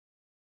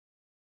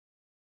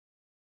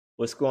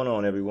What's going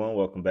on, everyone?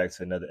 Welcome back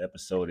to another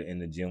episode of In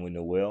the Gym with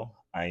Noel.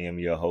 I am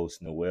your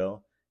host,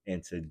 Noel,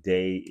 and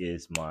today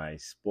is my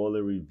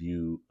spoiler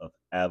review of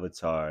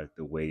Avatar: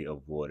 The Way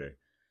of Water.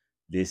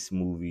 This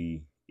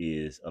movie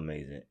is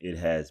amazing. It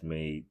has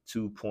made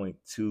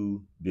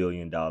 $2.2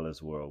 billion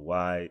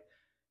worldwide,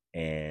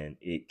 and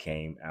it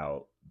came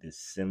out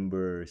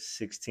December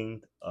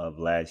 16th of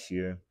last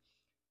year.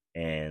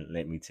 And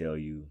let me tell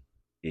you,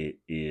 it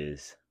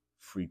is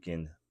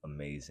freaking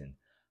amazing.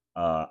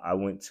 I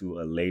went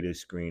to a later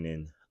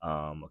screening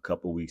a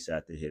couple weeks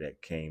after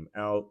it came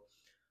out.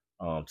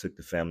 Took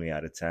the family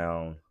out of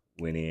town,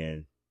 went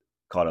in,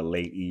 caught a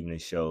late evening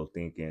show,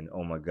 thinking,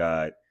 "Oh my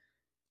God,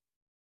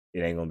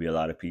 it ain't gonna be a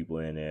lot of people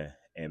in there."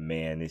 And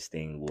man, this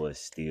thing was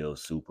still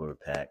super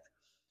packed.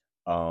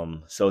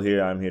 So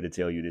I'm here to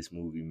tell you this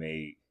movie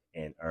made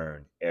and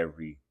earned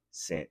every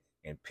cent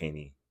and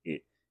penny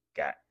it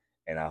got,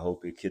 and I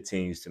hope it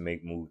continues to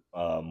make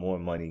more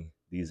money.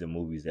 These are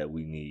movies that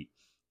we need.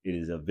 It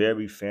is a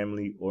very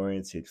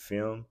family-oriented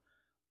film.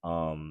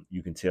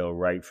 You can tell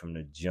right from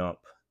the jump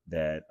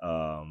that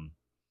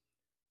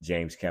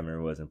James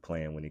Cameron wasn't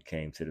playing when it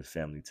came to the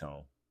family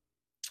tone.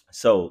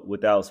 So,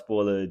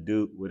 spoiler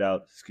ado,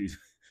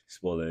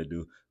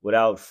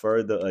 without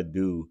further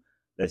ado,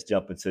 let's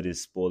jump into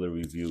this spoiler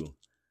review.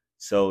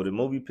 So, the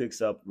movie picks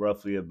up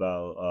roughly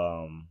about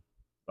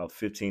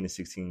 15 to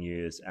 16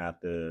 years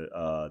after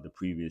the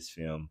previous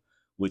film,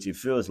 which it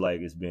feels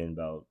like it's been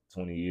about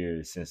 20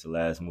 years since the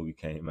last movie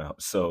came out.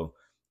 So,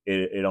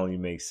 it only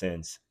makes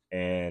sense.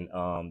 And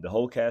the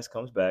whole cast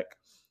comes back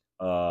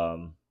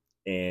um,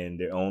 in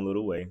their own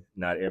little way.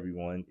 Not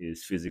everyone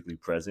is physically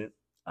present,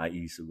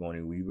 i.e.,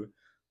 Sigourney Weaver.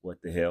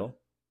 What the hell?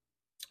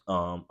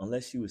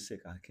 Unless she was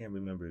sick, I can't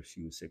remember if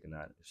she was sick or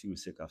not. If she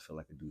was sick, I feel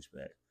like a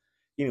douchebag.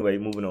 Anyway,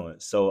 moving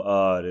on. So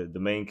the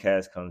main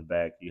cast comes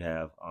back. You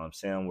have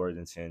Sam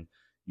Worthington.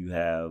 You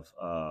have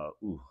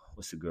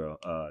what's the girl?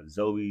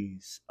 Zoe.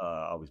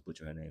 I always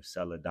butcher her name.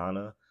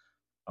 Saladana.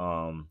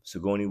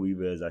 Sigourney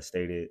Weaver, as I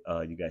stated.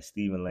 You got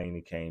Stephen Lane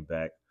that came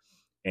back,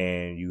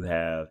 and you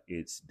have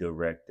its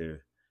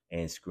director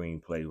and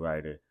screenplay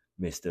writer,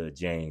 Mr.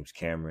 James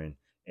Cameron.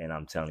 And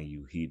I'm telling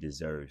you, he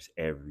deserves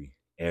every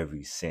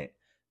cent.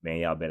 Man,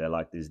 y'all better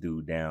lock this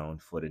dude down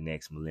for the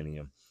next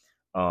millennium.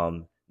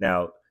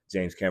 Now,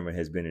 James Cameron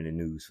has been in the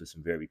news for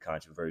some very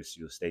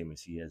controversial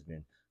statements. He has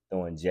been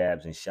throwing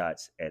jabs and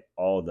shots at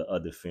all the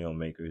other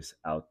filmmakers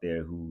out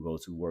there who go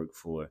to work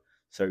for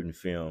certain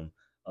film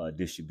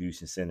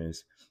distribution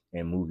centers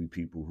and movie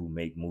people who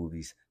make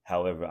movies.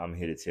 However, I'm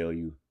here to tell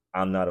you,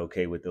 I'm not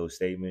okay with those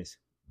statements,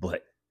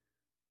 but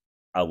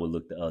I will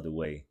look the other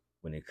way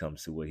when it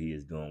comes to what he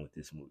is doing with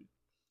this movie.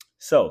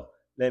 So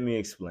let me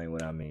explain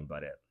what I mean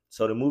by that.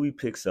 So the movie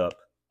picks up,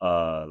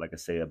 like I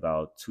say,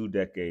 about 2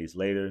 decades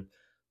later.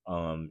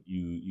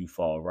 You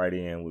fall right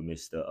in with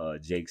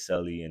Mr. Jake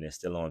Sully, and they're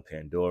still on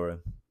Pandora.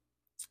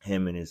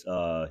 Him and his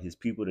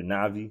people, the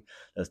Navi,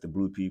 that's the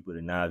blue people,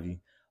 the Navi.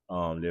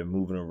 They're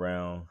moving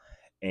around,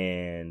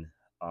 and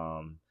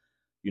um,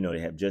 they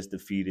have just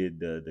defeated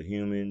the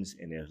humans,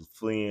 and they're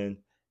fleeing,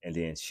 and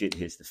then shit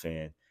hits the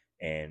fan,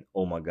 and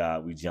oh my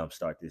god, we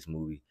jumpstart this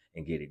movie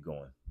and get it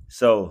going.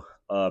 So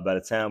by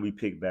the time we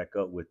pick back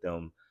up with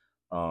them,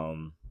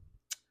 um,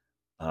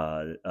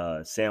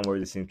 Sam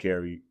Worthington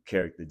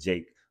character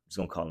Jake. I'm just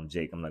gonna call him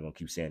Jake. I'm not gonna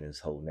keep saying his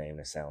whole name.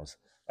 That sounds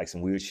like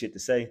some weird shit to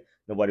say.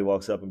 Nobody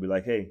walks up and be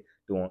like, "Hey,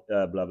 doing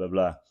blah blah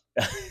blah."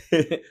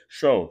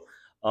 So,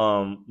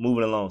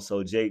 moving along.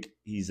 So Jake,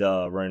 he's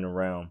running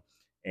around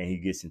and he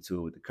gets into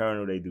it with the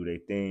Colonel. They do their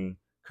thing.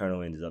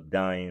 Colonel ends up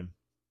dying.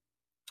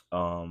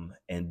 And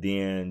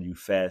then you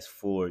fast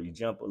forward, you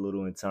jump a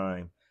little in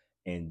time,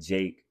 and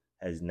Jake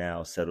has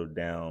now settled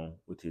down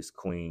with his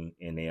queen,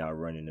 and they are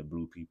running the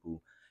blue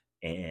people,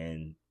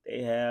 and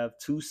they have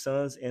two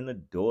sons and a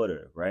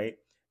daughter, right?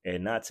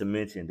 And not to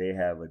mention they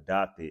have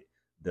adopted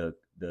the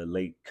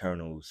late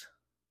colonel's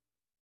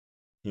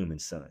human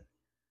son.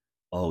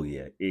 Oh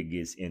yeah, it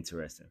gets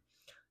interesting.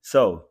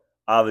 So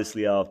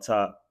obviously off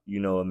top,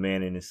 a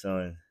man and his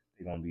son,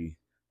 they're gonna be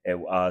at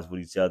odds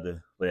with each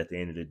other, but at the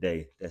end of the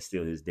day, that's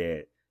still his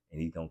dad, and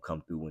he's gonna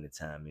come through when the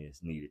time is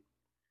needed.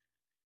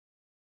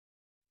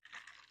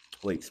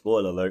 Wait,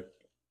 spoiler alert.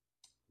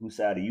 Whose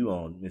side are you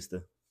on,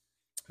 Mister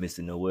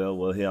Noel?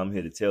 Well, I'm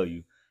here to tell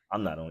you,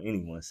 I'm not on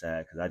anyone's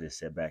side because I just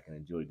sat back and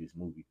enjoyed this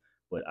movie.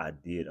 But I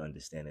did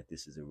understand that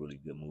this is a really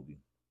good movie.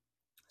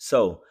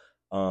 So,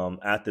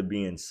 after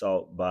being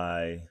sought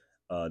by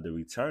the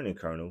returning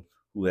colonel,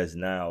 who has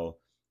now,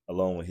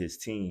 along with his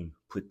team,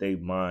 put their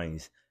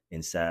minds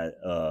inside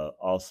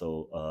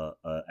also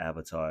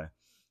Avatar,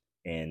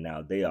 and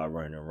now they are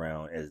running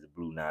around as the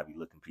blue Navi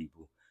looking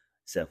people,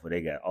 except for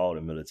they got all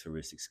the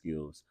militaristic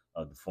skills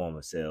of the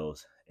former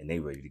selves, and they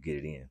ready to get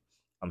it in.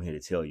 I'm here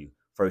to tell you,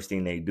 first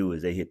thing they do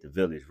is they hit the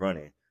village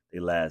running, they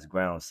last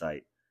ground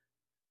site.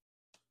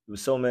 It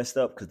was so messed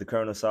up because the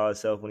colonel saw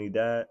himself when he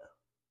died.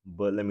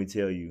 But let me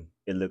tell you,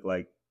 it looked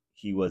like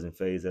he wasn't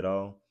phased at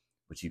all.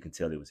 But you can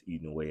tell it was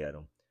eating away at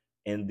him.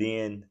 And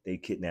then they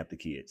kidnapped the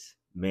kids.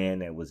 Man,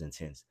 that was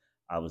intense.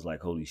 I was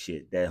like, holy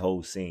shit, that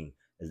whole scene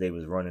as they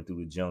was running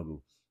through the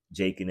jungle.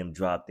 Jake and them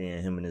dropped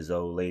in, him and his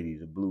old lady,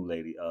 the blue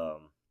lady,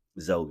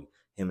 Zoe.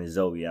 Him and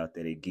Zoe out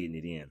there, they getting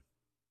it in.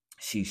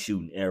 She's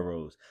shooting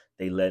arrows.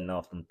 They letting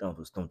off them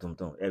thumpers, thump, thump,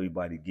 thump.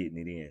 Everybody getting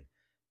it in.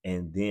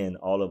 And then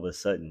all of a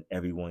sudden,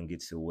 everyone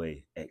gets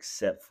away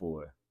except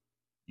for,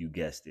 you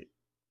guessed it,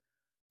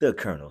 the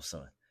Colonel's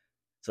son.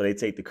 So they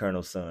take the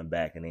Colonel's son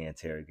back and they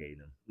interrogate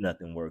him.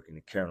 Nothing working.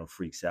 The Colonel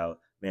freaks out.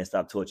 Man,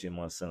 stop torturing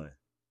my son.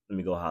 Let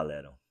me go holler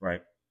at him,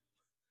 right?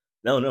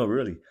 No, no,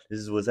 really. This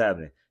is what's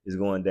happening. It's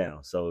going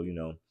down. So,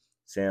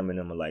 Sam and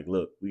them are like,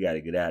 look, we got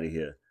to get out of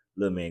here.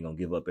 Little man gonna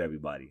give up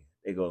everybody.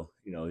 They go,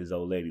 his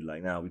old lady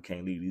like, nah, we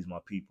can't leave. These my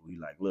people. He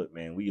like, look,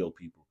 man, we your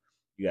people.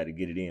 You got to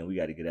get it in. We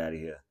got to get out of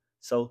here.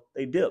 So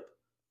they dip.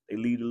 They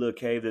leave the little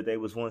cave that they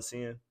was once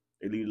in.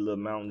 They leave the little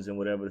mountains and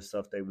whatever the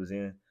stuff they was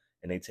in,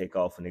 and they take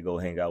off and they go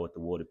hang out with the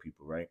water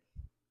people, right?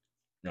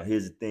 Now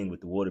here's the thing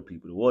with the water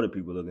people. The water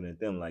people looking at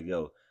them like,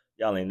 yo,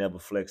 y'all ain't never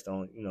flexed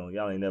on,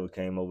 y'all ain't never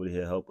came over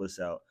here help us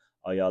out.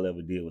 All y'all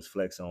ever did was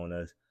flex on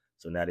us.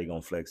 So now they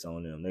gonna flex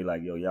on them. They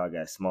like, yo, y'all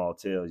got small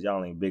tails.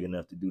 Y'all ain't big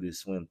enough to do this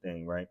swim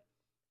thing, right?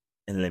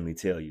 And let me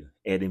tell you,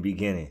 at the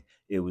beginning,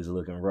 it was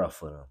looking rough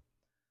for them.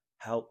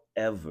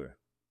 However,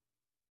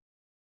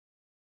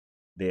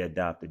 they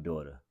adopt a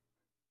daughter,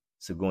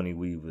 Sigourney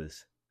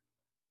Weaver's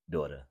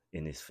daughter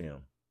in this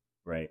film,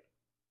 right?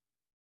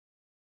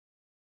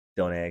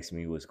 Don't ask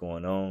me what's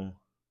going on,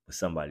 but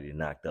somebody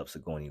knocked up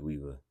Sigourney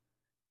Weaver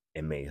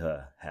and made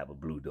her have a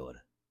blue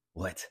daughter.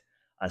 What?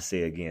 I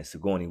say again,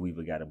 Sigourney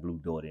Weaver got a blue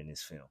daughter in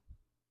this film.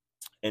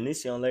 And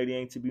this young lady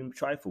ain't to be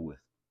trifled with.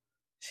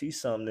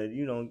 She's something that,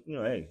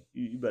 hey,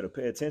 you better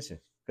pay attention,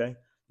 okay?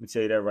 Let me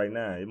tell you that right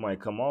now. It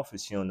might come off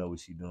as she don't know what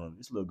she's doing.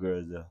 This little girl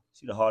is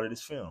she the heart of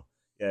this film.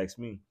 You ask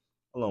me,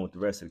 along with the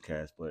rest of the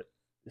cast, but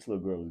this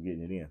little girl was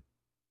getting it in.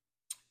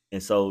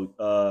 And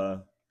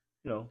so,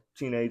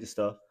 teenager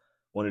stuff.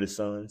 One of the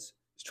sons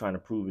is trying to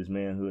prove his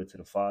manhood to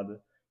the father,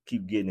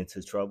 keep getting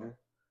into trouble.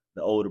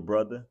 The older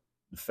brother,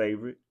 the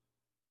favorite,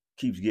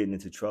 keeps getting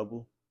into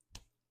trouble.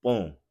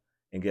 Boom.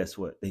 And guess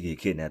what? They get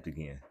kidnapped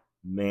again.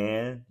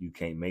 Man, you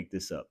can't make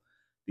this up.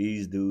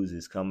 These dudes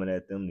is coming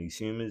at them. These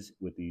humans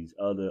with these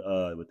other,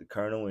 with the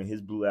Colonel and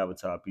his blue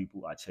avatar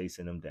people are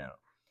chasing them down.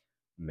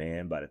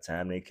 Man, by the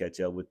time they catch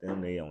up with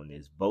them, they on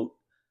this boat.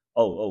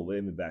 Oh,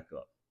 let me back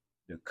up.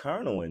 The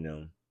Colonel and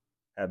them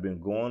have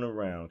been going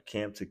around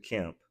camp to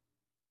camp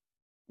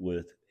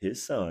with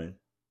his son,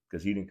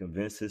 because he didn't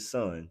convince his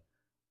son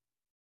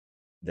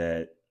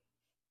that,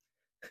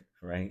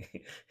 right?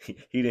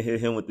 He didn't hit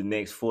him with the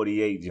next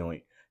 48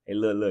 joint. Hey,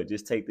 look,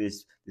 just take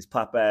this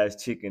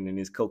Popeye's chicken and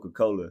this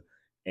Coca-Cola,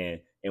 and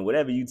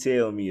whatever you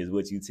tell me is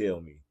what you tell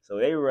me. So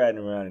they were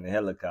riding around in a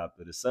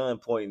helicopter, the son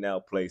pointing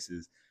out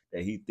places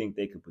that he think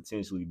they could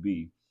potentially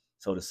be.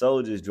 So the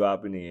soldiers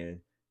dropping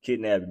in,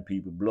 kidnapping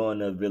people,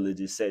 blowing up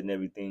villages, setting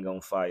everything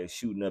on fire,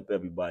 shooting up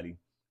everybody.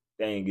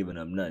 They ain't giving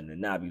up nothing.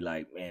 And I be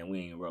like, man, we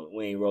ain't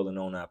rolling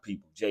on our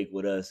people. Jake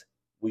with us,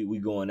 we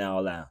going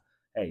all out.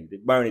 Hey,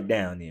 burn it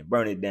down then,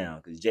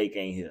 because Jake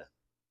ain't here.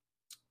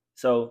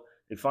 So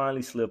they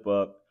finally slip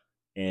up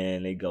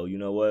and they go, you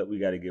know what, we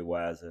got to get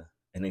wiser.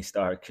 And they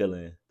start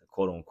killing the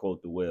quote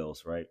unquote the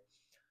whales, right?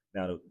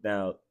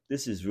 Now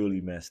this is really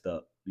messed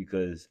up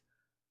because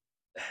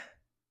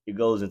it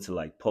goes into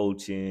like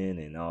poaching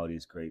and all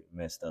this great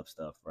messed up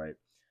stuff, right?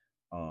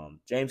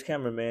 James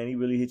Cameron, man, he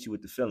really hit you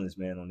with the feelings,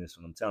 man, on this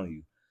one. I'm telling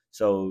you.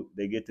 So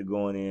they get to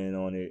going in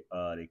on it.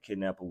 They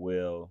kidnap a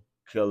whale,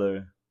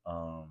 killer.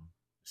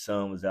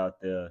 Son was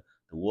out there.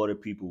 The water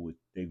people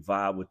they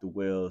vibe with the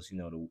whales.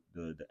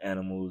 The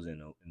animals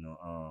and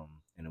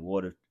the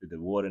water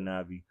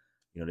navi.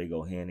 They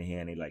go hand in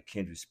hand. They like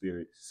kindred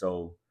spirits.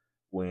 So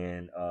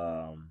when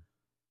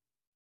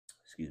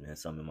excuse me, I had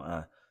something in my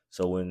eye.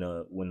 So when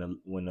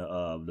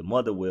the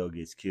mother whale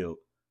gets killed,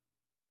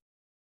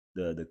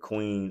 the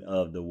queen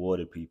of the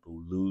water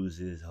people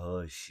loses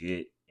her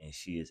shit and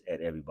she is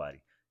at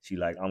everybody. She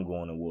like, I'm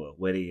going to war.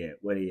 Where they at?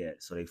 Where they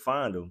at? So they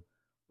find them,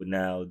 but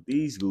now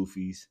these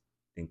goofies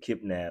then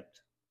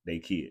kidnapped they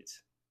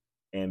kids.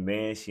 And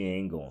man, she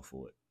ain't going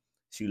for it.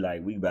 She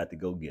like, we about to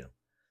go get them.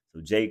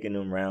 So Jake and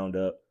them round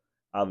up.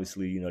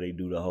 Obviously, they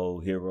do the whole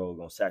hero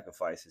gonna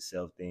sacrifice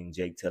himself thing.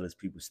 Jake tell his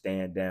people,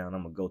 stand down.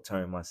 I'm gonna go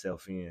turn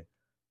myself in.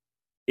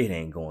 It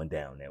ain't going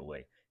down that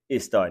way.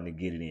 It's starting to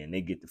get it in.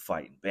 They get to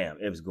fighting. Bam,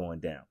 it's going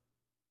down.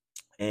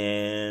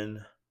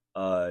 And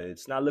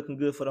it's not looking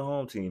good for the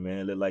home team, man.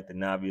 It looked like the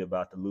Navi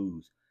about to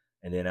lose.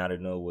 And then out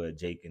of nowhere,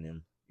 Jake and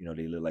them,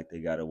 they look like they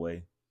got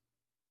away.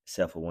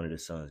 Except for one of the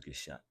sons gets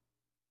shot.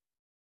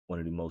 One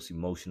of the most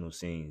emotional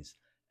scenes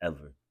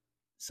ever.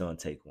 Son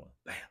take one.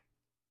 Bam.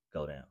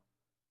 Go down.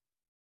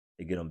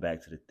 They get him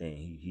back to the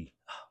thing. He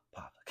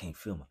Pop, I can't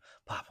feel him.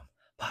 Pop him.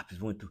 Pop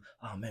just went through.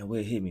 Oh man,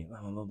 where it hit me?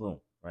 Boom, boom, boom.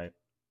 Right?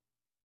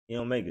 He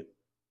don't make it.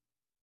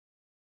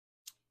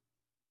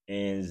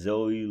 And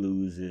Zoe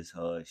loses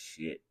her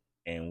shit.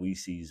 And we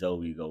see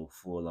Zoe go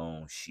full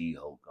on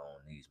She-Hulk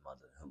on these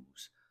mother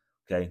who's.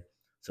 Okay?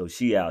 So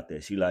she out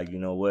there. She like, you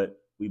know what?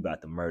 We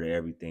about to murder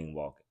everything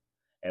walking.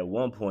 At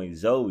one point,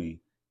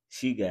 Zoe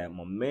She got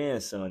my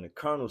man's son, the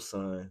colonel's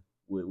son,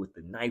 with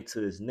the knife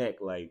to his neck.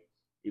 Like,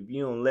 if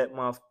you don't let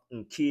my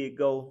kid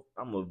go,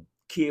 I'm a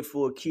kid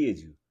for a kid,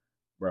 you,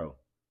 bro.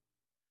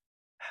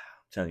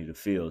 I'm telling you the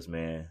feels,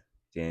 man.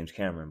 James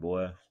Cameron,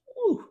 boy.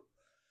 Woo.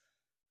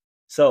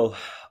 So,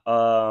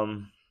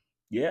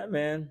 yeah,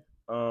 man.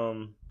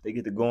 They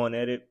get to going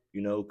at it.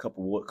 You know,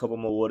 couple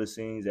more water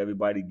scenes.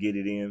 Everybody get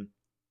it in.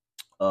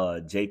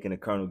 Jake and the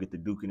Colonel get the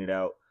duking it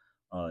out.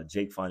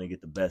 Jake finally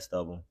get the best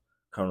of him.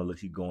 Colonel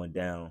looks he going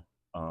down.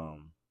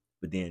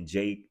 But then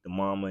Jake, the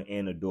mama,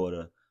 and the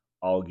daughter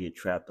all get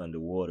trapped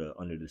underwater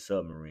under the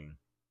submarine,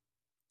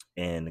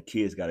 and the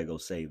kids got to go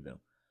save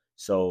them.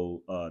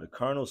 So the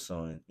Colonel's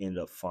son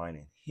ended up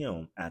finding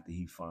him after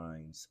he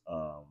finds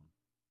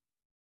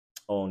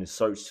on his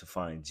search to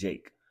find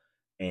Jake,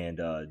 and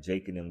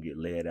Jake and them get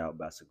led out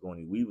by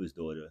Sigourney Weaver's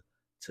daughter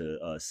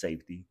to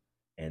safety,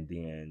 and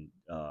then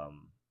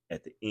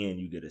at the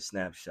end you get a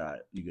snapshot,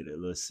 you get a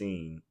little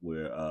scene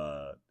where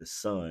the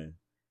son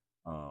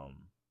um,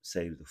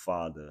 saves the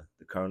father,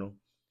 the colonel,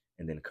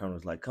 and then the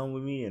colonel's like, "Come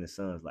with me," and the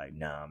son's like,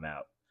 "Nah, I'm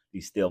out.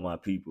 These still my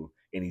people,"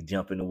 and he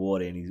jump in the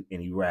water and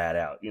he ride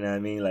out. You know what I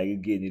mean? Like he's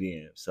getting it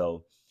in.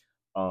 So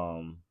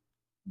um,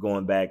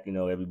 going back,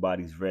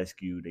 everybody's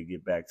rescued. They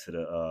get back to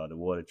the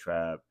water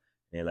tribe.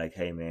 And they're like,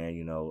 "Hey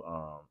man,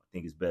 I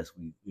think it's best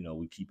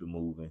we keep it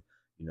moving.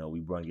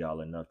 We brought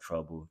y'all enough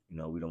trouble.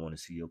 We don't want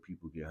to see your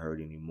people get hurt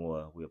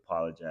anymore. We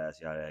apologize,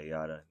 yada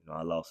yada.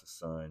 I lost a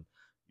son,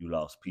 you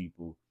lost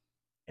people,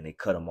 and they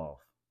cut him off.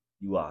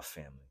 You are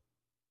family.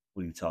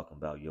 What are you talking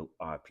about? You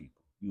are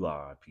people. You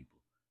are our people."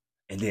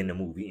 And then the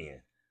movie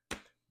ends.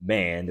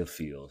 Man, the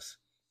feels.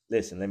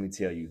 Listen, let me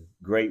tell you,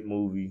 great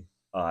movie.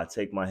 I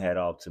take my hat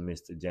off to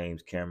Mr.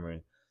 James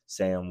Cameron,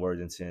 Sam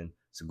Worthington,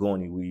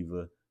 Sigourney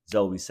Weaver,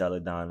 Zoe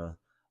Saldana,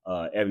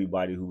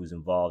 everybody who was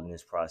involved in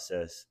this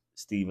process.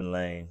 Stephen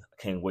Lang.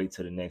 I can't wait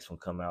till the next one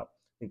come out.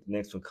 I think the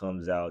next one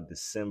comes out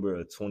December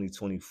of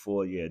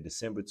 2024. Yeah,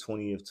 December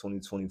 20th,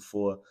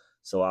 2024.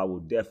 So I will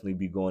definitely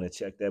be going to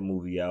check that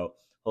movie out.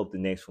 Hope the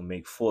next one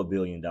make $4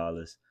 billion.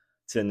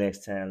 Till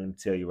next time, let me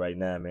tell you right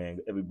now, man.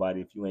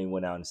 Everybody, if you ain't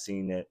went out and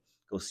seen that,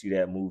 go see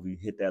that movie.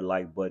 Hit that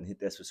like button. Hit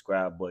that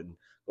subscribe button.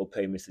 Go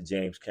pay Mr.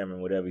 James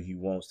Cameron whatever he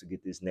wants to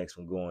get this next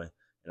one going.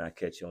 And I'll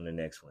catch you on the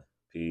next one.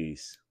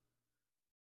 Peace.